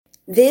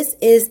This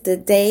is the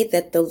day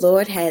that the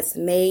Lord has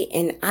made,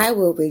 and I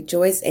will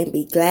rejoice and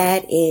be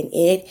glad in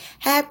it.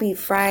 Happy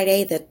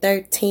Friday the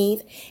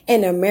 13th.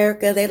 In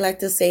America, they like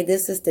to say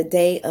this is the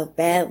day of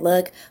bad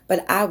luck,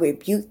 but I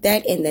rebuke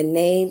that in the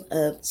name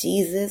of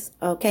Jesus,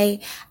 okay?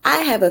 I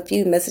have a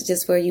few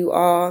messages for you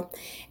all,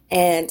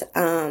 and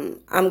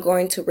I'm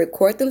going to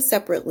record them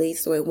separately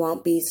so it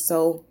won't be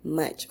so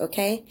much,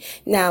 okay?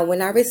 Now,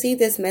 when I received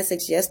this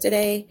message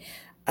yesterday,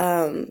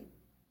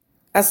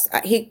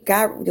 he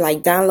got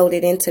like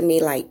downloaded into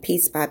me like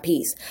piece by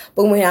piece.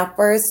 But when I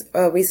first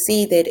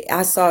received it,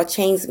 I saw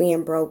chains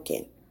being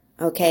broken.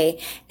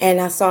 Okay. And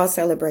I saw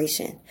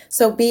celebration.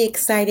 So be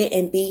excited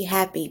and be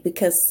happy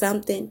because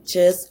something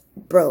just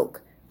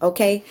broke.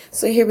 Okay.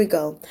 So here we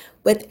go.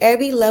 With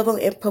every level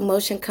in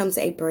promotion comes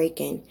a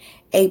breaking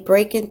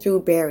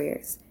through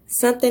barriers.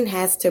 Something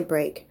has to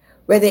break,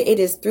 whether it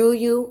is through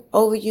you,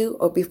 over you,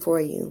 or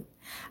before you.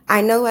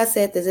 I know I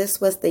said that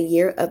this was the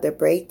year of the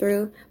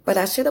breakthrough, but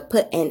I should have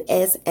put an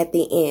S at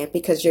the end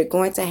because you're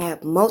going to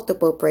have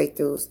multiple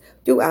breakthroughs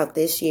throughout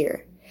this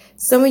year.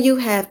 Some of you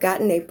have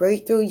gotten a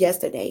breakthrough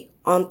yesterday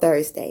on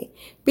Thursday.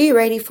 Be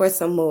ready for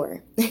some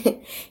more.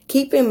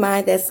 Keep in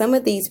mind that some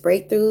of these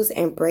breakthroughs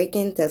and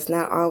breaking does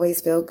not always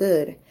feel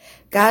good.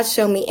 God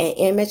showed me an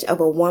image of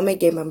a woman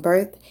giving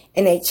birth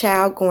and a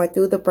child going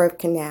through the birth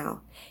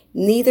canal.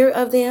 Neither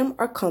of them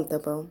are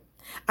comfortable.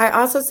 I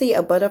also see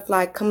a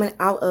butterfly coming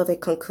out of a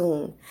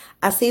cocoon.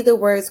 I see the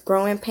words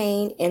growing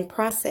pain and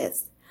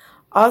process.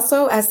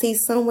 Also, I see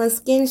someone's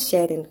skin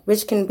shedding,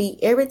 which can be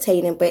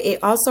irritating, but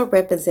it also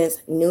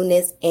represents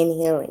newness and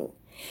healing.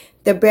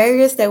 The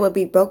barriers that will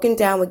be broken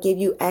down will give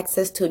you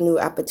access to new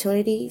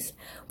opportunities,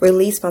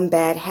 release from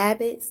bad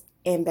habits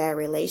and bad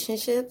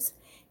relationships,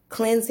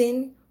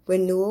 cleansing,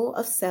 renewal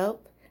of self,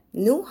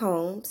 new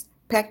homes.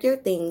 Pack your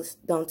things.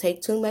 Don't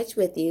take too much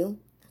with you.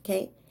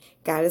 Okay?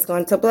 God is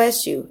going to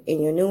bless you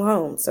in your new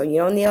home, so you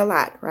don't need a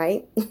lot,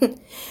 right?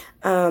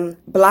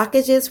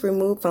 Blockages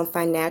removed from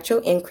financial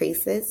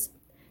increases,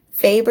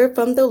 favor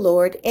from the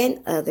Lord and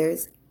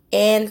others,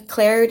 and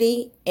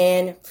clarity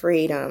and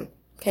freedom.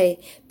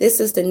 Okay, this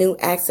is the new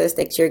access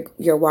that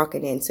you're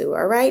walking into,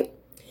 all right?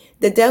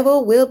 The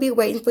devil will be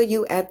waiting for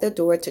you at the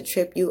door to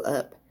trip you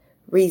up.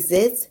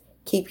 Resist,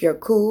 keep your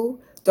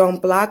cool,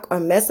 don't block or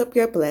mess up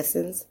your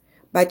blessings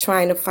by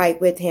trying to fight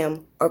with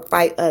him or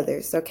fight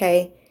others,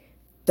 okay?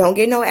 Don't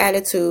get no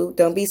attitude.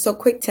 Don't be so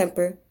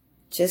quick-tempered.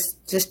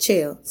 Just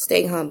chill.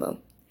 Stay humble.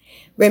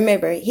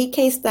 Remember, he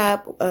can't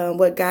stop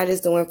what God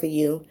is doing for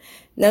you.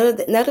 None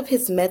of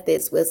his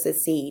methods will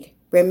succeed.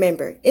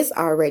 Remember, it's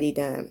already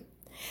done.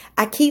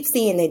 I keep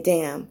seeing a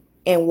dam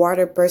and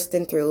water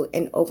bursting through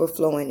and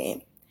overflowing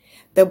it.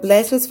 The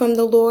blessings from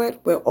the Lord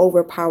will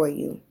overpower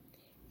you.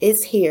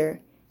 It's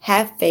here.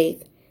 Have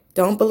faith.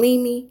 Don't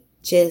believe me?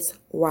 Just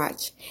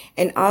watch.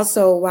 And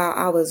also, while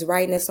I was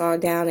writing this all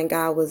down and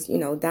God was,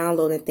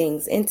 downloading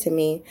things into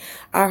me,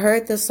 I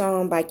heard the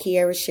song by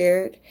Kierra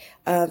Sheard,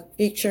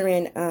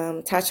 featuring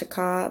Tasha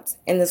Cobbs,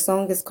 and the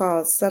song is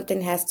called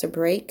Something Has to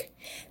Break.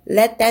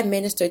 Let that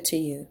minister to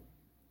you.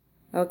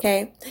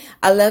 Okay?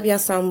 I love y'all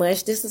so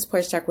much. This is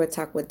Porch Talk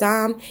with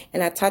Dom,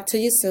 and I'll talk to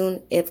you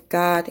soon if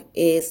God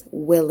is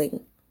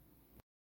willing.